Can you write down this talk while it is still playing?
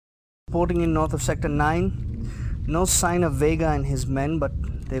reporting in north of Sector 9. No sign of Vega and his men, but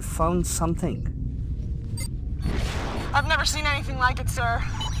they've found something. I've never seen anything like it, sir.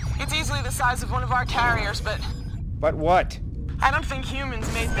 It's easily the size of one of our carriers, but... But what? I don't think humans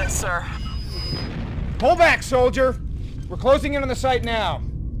made this, sir. Pull back, soldier! We're closing in on the site now.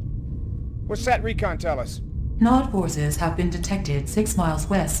 What's that recon tell us? Nod forces have been detected 6 miles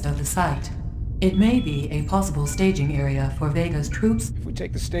west of the site. It may be a possible staging area for Vega's troops. If we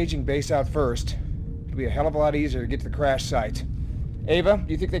take the staging base out first, it'll be a hell of a lot easier to get to the crash site. Ava,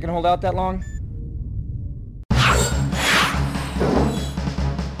 do you think they can hold out that long?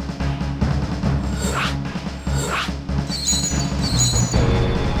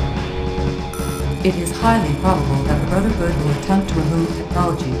 It is highly probable that the Brotherhood will attempt to remove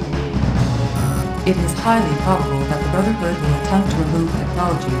technology. It is highly probable that the Brotherhood will attempt to remove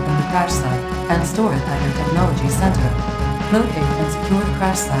technology from the crash site and store it at their technology center. Locate and secure the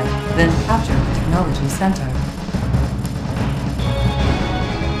crash site, then capture the technology center.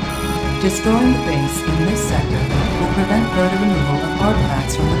 Destroying the base in this sector will prevent further removal of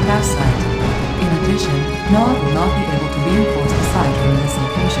artifacts from the crash site. In addition, Nod will not be able to reinforce the site from this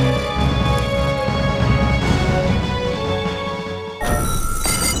location.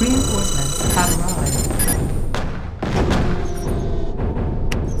 Reinforcements have arrived.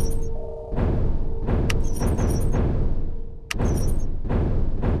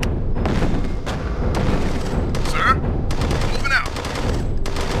 Sir, moving out.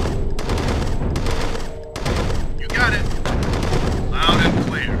 You got it. Loud and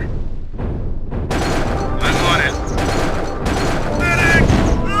clear. I'm on it. Medic!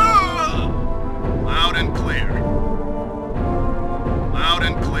 Loud and clear. Loud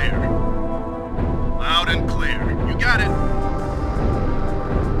and clear. Loud and clear. You got it.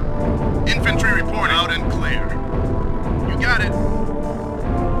 Infantry reporting. Loud and clear. You got it.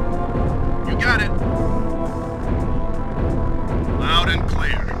 You got it. Loud and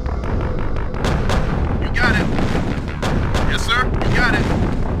clear. You got it. Yes, sir. You got it.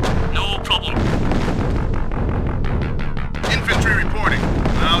 No problem. Infantry reporting.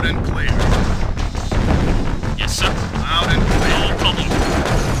 Loud and clear. Yes, sir. Loud and clear. No problem.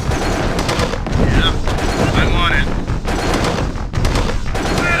 Yeah, I'm on it.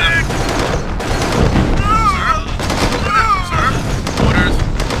 Medic! Sir? Sir? Orders?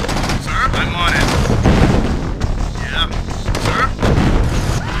 Sir? I'm on it. Yeah. Sir?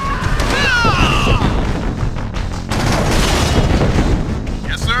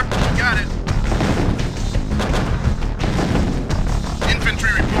 Yes, sir. You got it.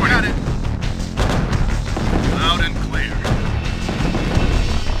 Infantry report. Got it. Loud and clear.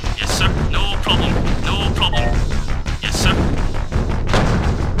 Yes, sir. No problem. No problem. Yes, sir.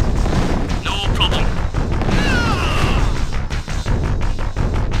 No problem.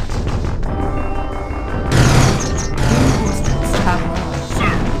 Reinforcements have arrived.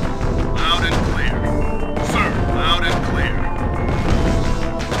 Sir. Loud and clear. Sir. Loud and clear.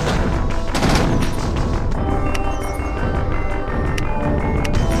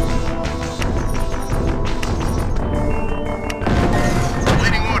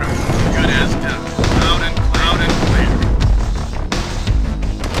 Waiting order. Good as done. Loud and clear.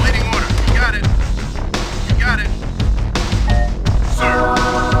 Waiting order. You got it. You got it. Sir.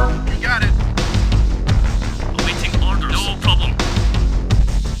 You got it. Awaiting orders. No problem.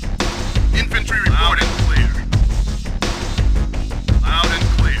 Infantry reporting. Loud and clear. Loud and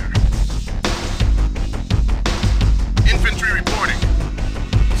clear. Infantry reporting.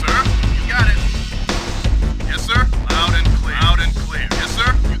 Sir, you got it. Yes, sir. Loud and clear. Loud and clear. Yes, sir.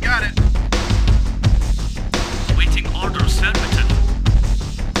 You got it. Awaiting orders. Affirmative.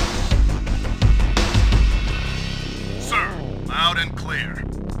 Sir, loud and clear.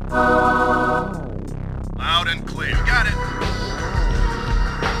 Loud and clear. You got it.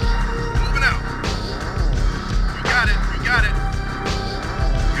 Moving out. You got it. You got it.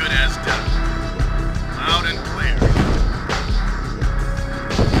 Good as done. Loud and clear.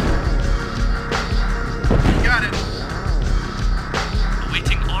 You got it.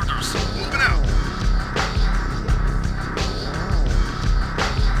 Awaiting orders. Moving out.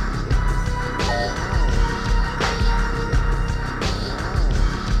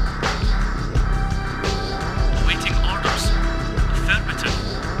 Awaiting orders. Affirmative.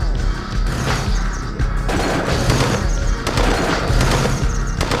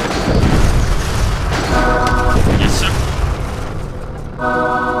 Yes, sir.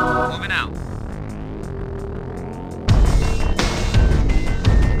 Moving out.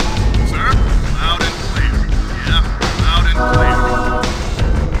 Sir, loud and clear. Yeah, loud and clear.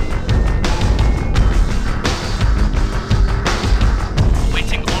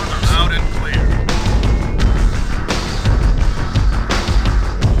 Awaiting orders. Loud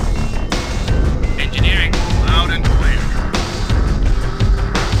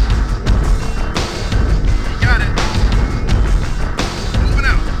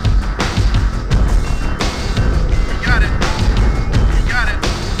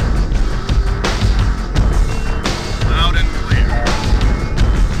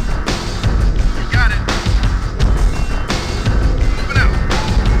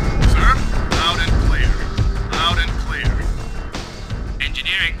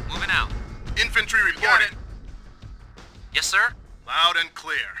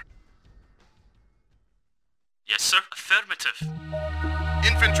Affirmative.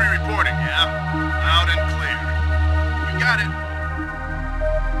 Infantry reporting, yeah? Loud and clear. You got it.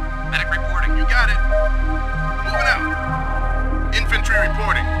 Medic reporting. You got it. Moving out. Infantry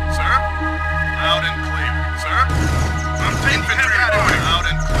reporting, sir. Loud and clear, sir. I'm taking infantry reporting. Loud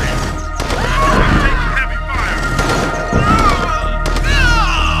and clear. I'm taking heavy fire.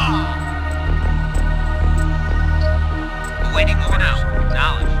 Awaiting orders.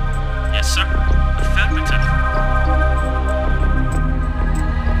 Acknowledged. Yes, sir. Affirmative.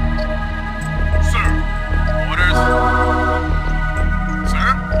 Sir. Orders. Sir,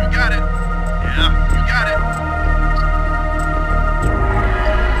 you got it. Yeah, you got it.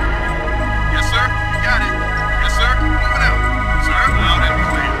 Yes, sir. You got it. Yes, sir. Moving out. Sir, loud and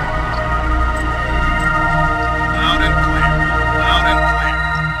clear. Loud and clear. Loud and clear.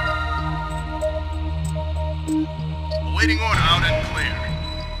 Awaiting order. Loud and clear.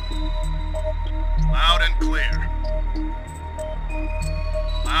 Loud and clear.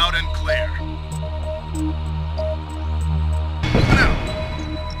 Loud and clear. Moving out.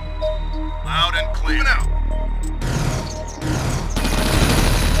 Loud and clear. Moving out.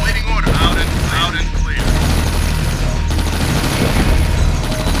 Waiting order. Loud and clear.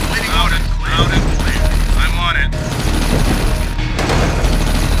 Waiting order. Loud and clear. I'm on it.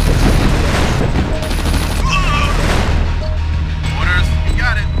 Orders. You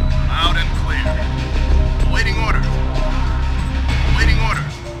got it. Loud and clear. Waiting order. Waiting order.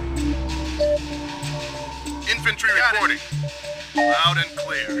 Infantry reporting. Loud and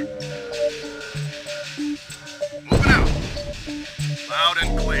clear. Moving out. Loud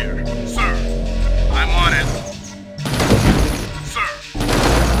and clear. Sir, I'm on it. Sir.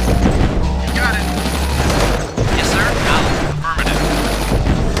 You got it. Yes, sir. Acknowledged. Affirmative.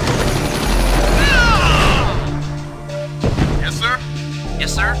 Yes, sir.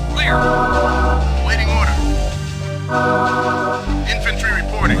 Yes, sir. Clear. Waiting order. Infantry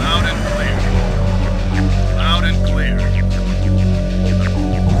reporting. Loud and clear. Loud and clear.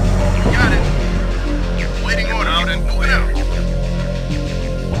 You got it. Waiting order. Loud and clear.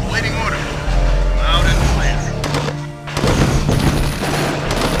 Waiting order. Loud and clear.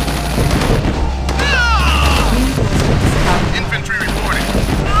 Infantry reporting.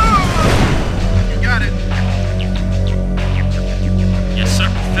 You got it. Yes, sir.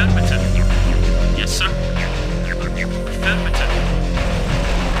 Affirmative. Yes, sir. Affirmative.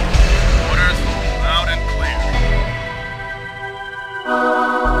 Orders. Loud and clear.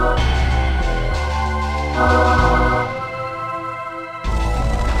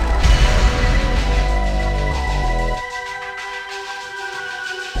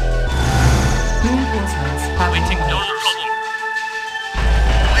 Reinforcements have Waiting. No arrived. problem.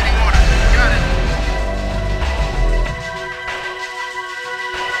 Waiting order. You got it.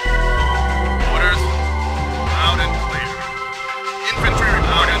 Orders. Loud and clear. Infantry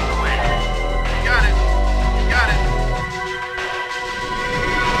loud and clear. You got it. You got it.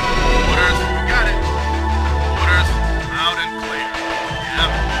 Orders. You got it. Orders. Loud and clear.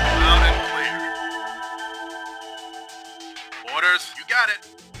 Yep. Loud and clear. Orders. You got it.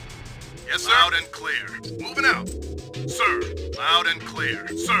 Yes, sir. Loud and clear. Moving out. Sir. Loud and clear.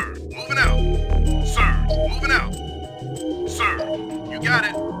 Sir. Moving out. Sir. Moving out. Sir. You got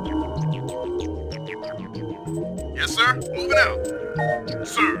it. Yes, sir. Moving out.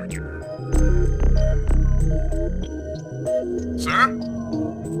 Sir. Sir?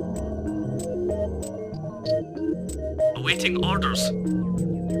 Awaiting orders.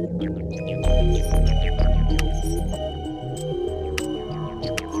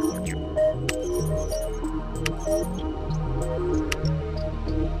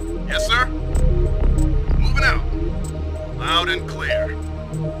 Yes, sir. Moving out. Loud and clear.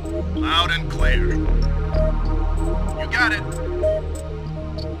 Loud and clear. You got it.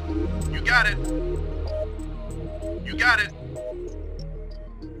 You got it. You got it.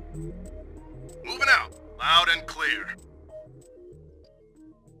 Moving out. Loud and clear.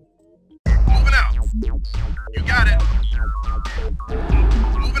 Moving out. You got it.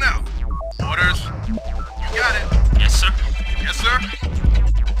 Moving out. Orders. You got it. Yes, sir. Yes, sir.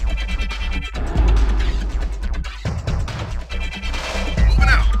 Moving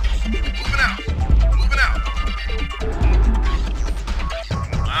out. Moving out. Moving out.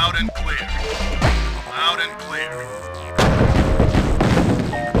 Loud and clear. Loud and clear.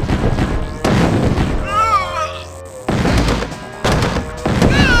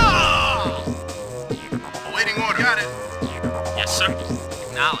 Awaiting order. Got it. Yes, sir.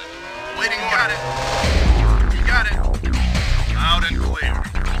 Acknowledged. Awaiting order. Got it. You got it. Loud and clear.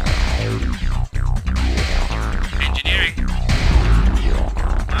 Engineering.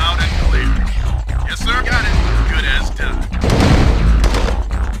 Loud and clear. Yes, sir. Got it. Good as done.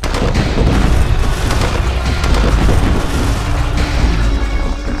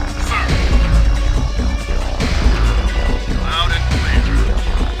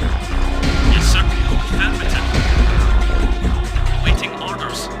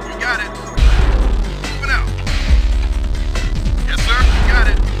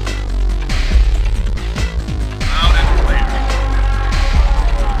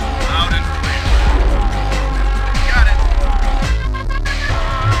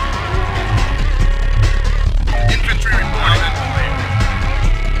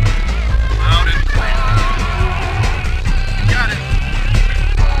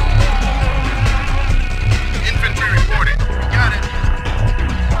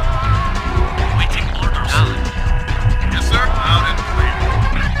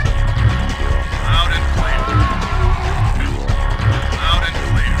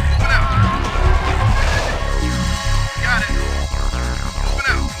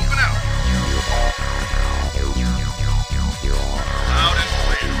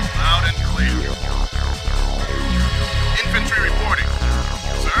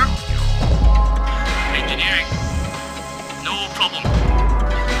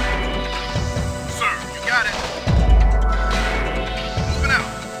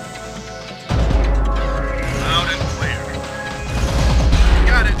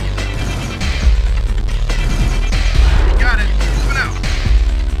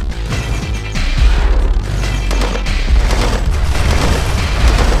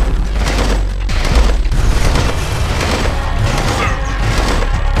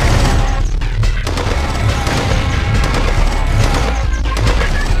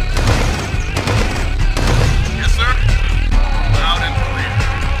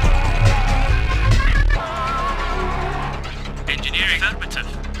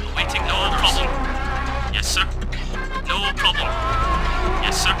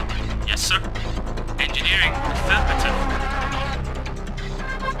 sir. Yes, sir. Engineering, affirmative.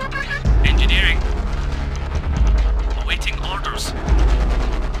 Engineering. Awaiting orders.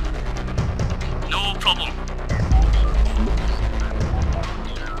 No problem.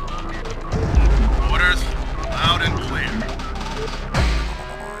 Orders, loud and clear.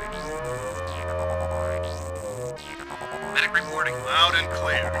 Medic reporting. Loud and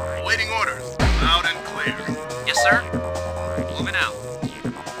clear. Awaiting orders, loud and clear. Yes, sir. Moving out.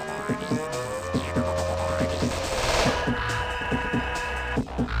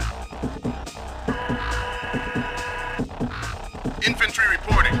 Infantry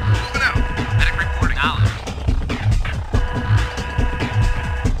reporting, moving out. Medic reporting. Alan.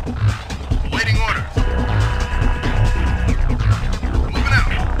 Awaiting orders. Moving out.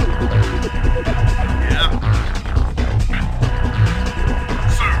 Yeah.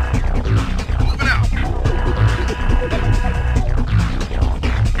 Sir. Moving out.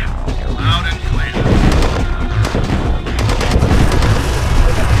 Loud and clear.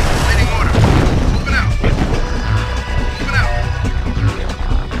 Awaiting orders. Moving out. Moving out.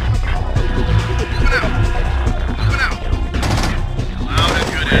 Moving out. Moving out. Loud and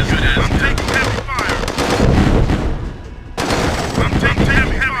good as. I'm taking heavy fire. I'm taking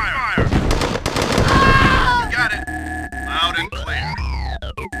heavy fire. You got it. Loud and clear.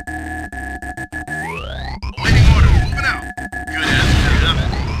 Awaiting orders. Moving out. Good as. Love it.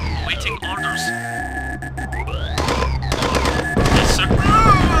 Awaiting orders. Yes, sir.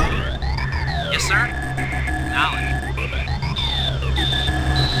 Yes, sir. Alan.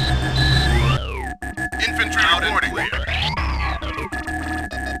 Infantry reporting.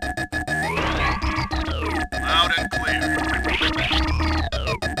 Loud and clear.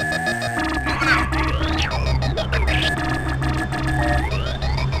 Moving out.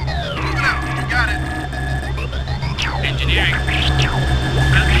 Moving out. You got it. Engineering.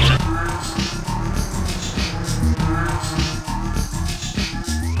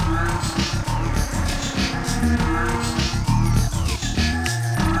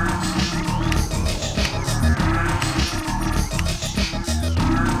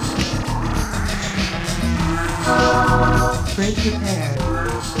 Bridge repaired.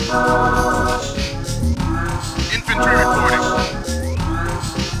 Infantry reporting.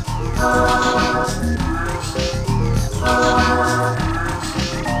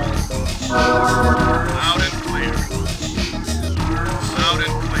 Loud and clear. Loud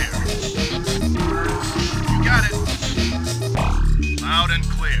and clear. You got it. Loud and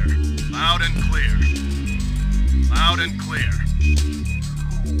clear. Loud and clear. Loud and clear.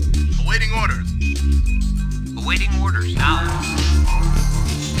 Awaiting orders. Awaiting orders. Alan.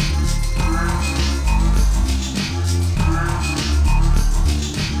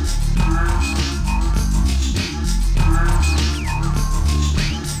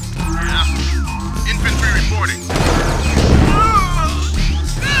 Yeah. Infantry reporting.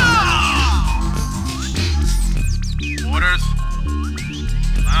 Orders.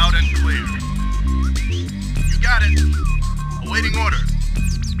 Loud and clear. You got it. Awaiting orders.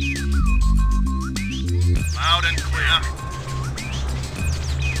 Loud and clear.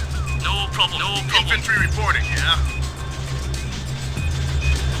 No problem. No problem. Infantry reporting, yeah.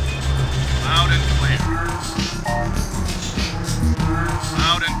 Loud and clear.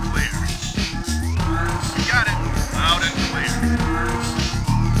 Loud and clear. You got it. Loud and clear.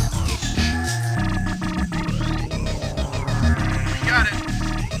 You got it.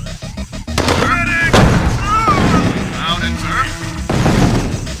 Medic! Loud and clear.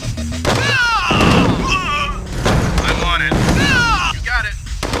 I'm on it. You got it.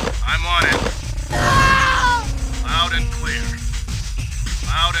 I'm on it. Loud and clear.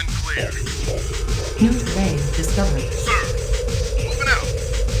 Loud and clear. New terrain discovered. Sir, moving out.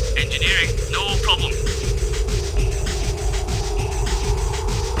 Engineering. No problem.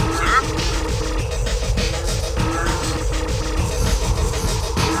 Sir?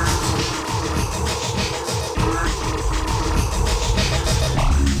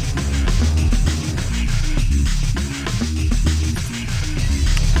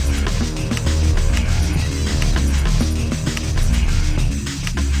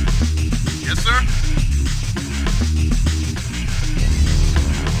 Yes, sir?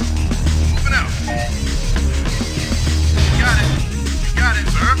 Moving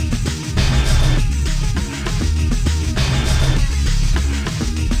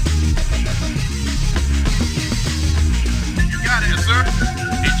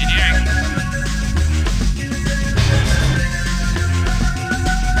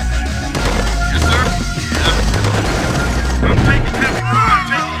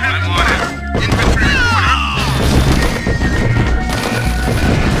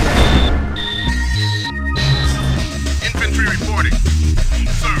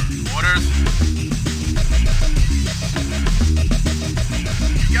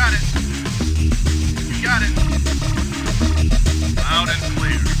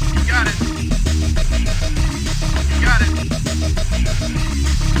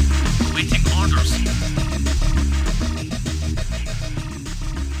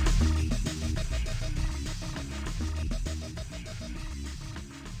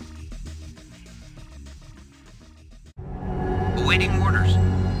Awaiting orders.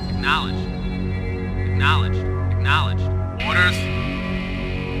 Acknowledged. Acknowledged. Acknowledged. Orders.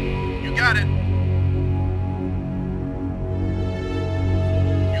 You got it.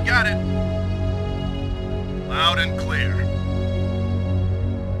 You got it. Loud and clear.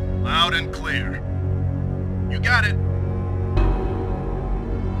 Loud and clear. You got it.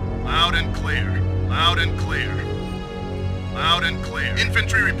 Loud and clear. Loud and clear. Loud and clear.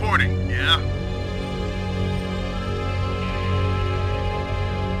 Infantry reporting. Yeah.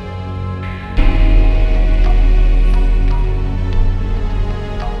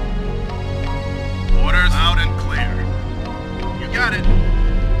 Orders. Loud and clear. You got it.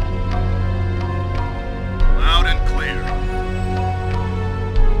 Loud and clear.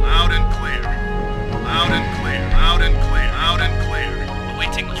 Loud and clear. Loud and clear. Loud and clear. Loud and clear.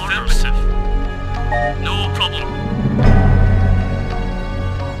 Awaiting orders. No problem.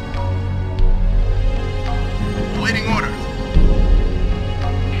 Awaiting orders.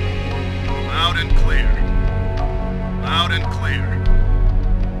 Loud and clear. Loud and clear.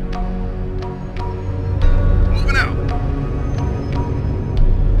 Moving out.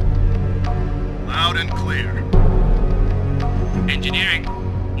 Loud and clear. Engineering.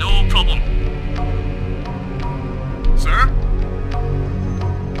 No problem. Sir?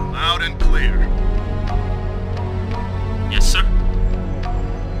 Loud and clear. Yes, sir.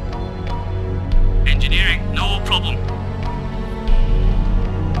 Engineering. No problem.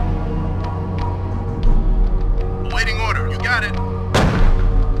 Awaiting order. You got it.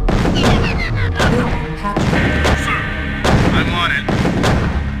 Building captured. Sir. I'm on it.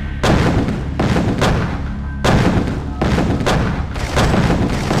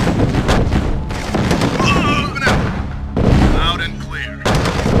 Moving out. Loud and clear.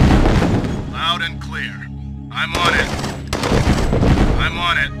 Loud and clear. I'm on it. I'm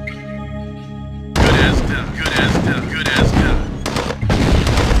on it. Good as done. Good as done. Good as done.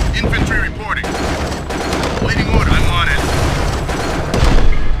 Infantry reporting. Waiting order. I'm on it.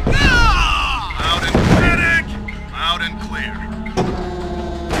 Loud and clear. Loud and clear.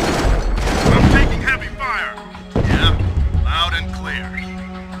 I'm taking heavy fire. Yeah. Loud and clear.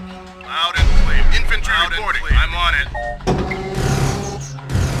 Loud and clear. Infantry reporting. I'm on it.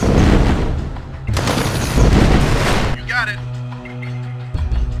 You got it.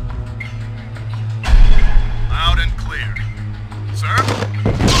 Loud and clear. Sir?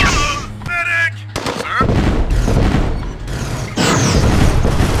 Medic! Sir?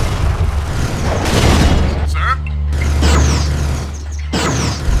 Sir?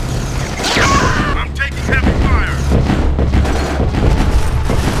 I'm taking heavy fire.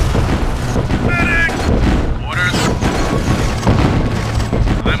 Medic! Orders.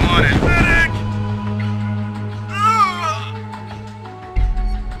 I'm on it. Medic!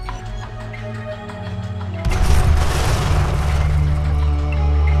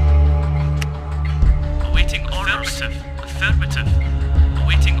 Awaiting orders. Affirmative.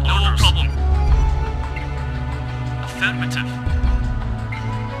 Awaiting orders. No problem. Affirmative.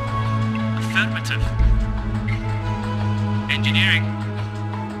 Affirmative. Engineering.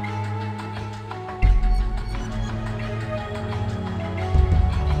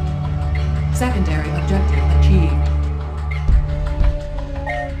 Secondary objective achieved.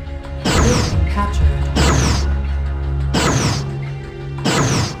 Building captured.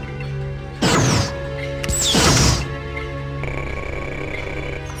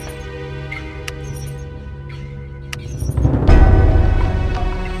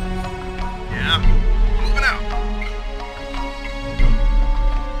 Yeah. Moving out.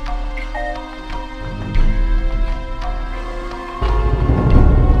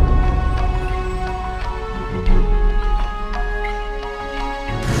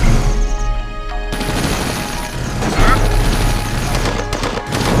 Sir?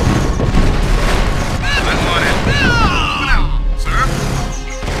 I'm on it. Moving out. Sir?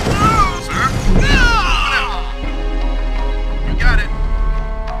 Sir? Moving out. You got it.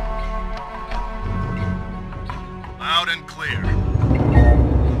 Loud and clear.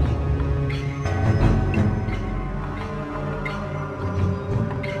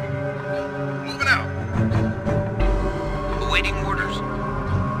 Moving out. Awaiting orders.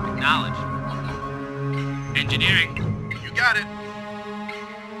 Acknowledged. Engineering. You got it.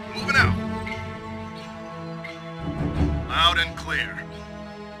 Moving out. Loud and clear.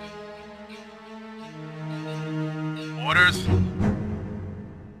 Orders.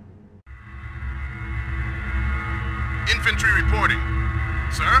 Infantry reporting.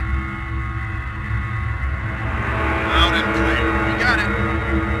 Sir? Loud and clear. You got it.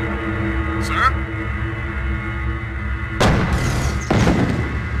 Sir?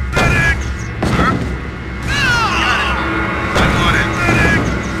 Medic! Sir? You got it. I'm on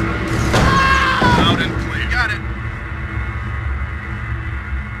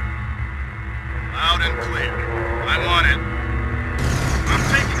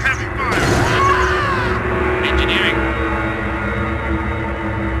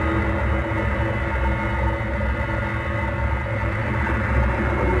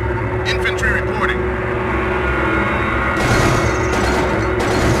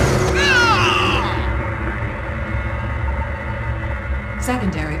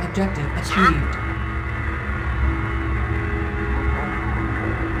Secondary objective achieved.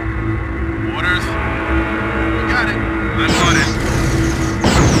 Orders. You got it. I'm on it.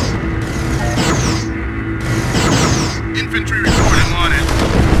 Infantry reporting on it.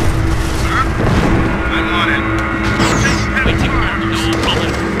 Sir? I'm on it. Waiting orders. No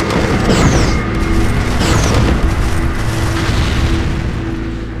problem.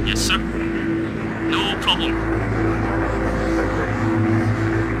 Yes, sir. No problem.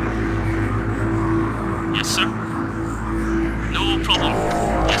 Yes, sir. No problem.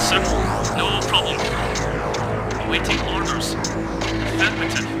 Yes, sir. No problem. Awaiting orders.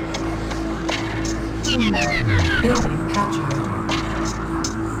 Affirmative. Building captured. Building captured.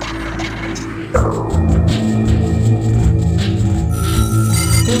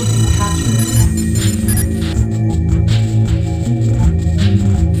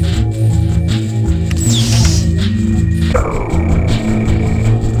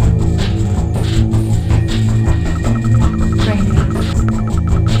 Training.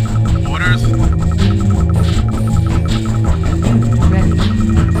 Orders. Unit ready.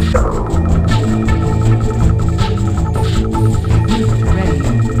 Unit ready.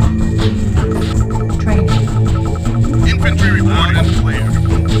 Training. Infantry reporting and clear.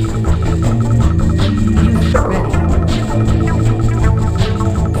 Unit ready.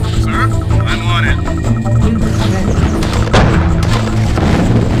 Sir? I'm on it. Unit ready.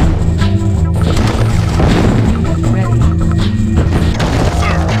 Unit ready.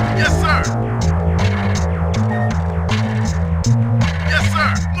 Sir. Yes, sir. Yes, sir.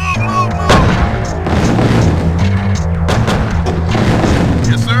 Move, move, move.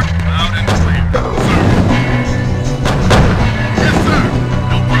 Yes, sir. Loud and clear. Sir. Yes, sir.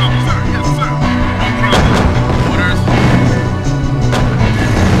 No problem, sir. Yes, sir. No problem. Orders.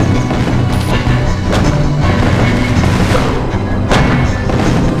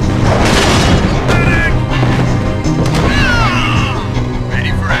 Medic!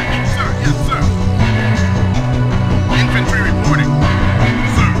 Ready for action, sir. Yes, sir. Infantry reporting.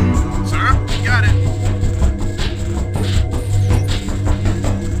 Sir. Sir, you got it.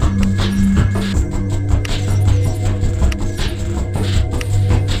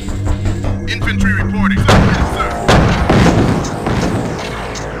 Infantry reporting, sir. Yes, sir.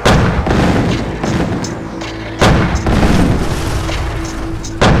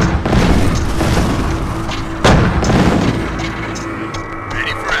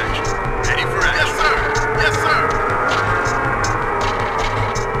 Ready for action. Ready for action. Yes, sir. Yes, sir.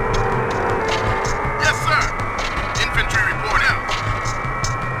 Yes, sir. Infantry report out.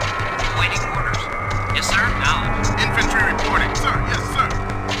 Awaiting orders. Yes, sir. Now. Infantry reporting, sir. Yes, sir.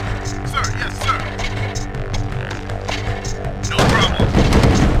 Sir, yes, sir. No problem.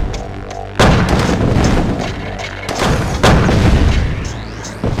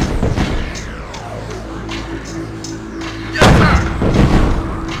 Yes, sir.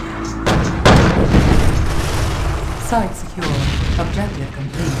 Site secure. Objective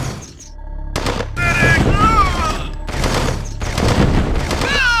complete. Medic!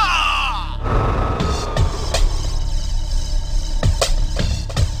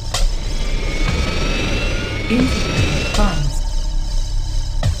 Insufficient funds.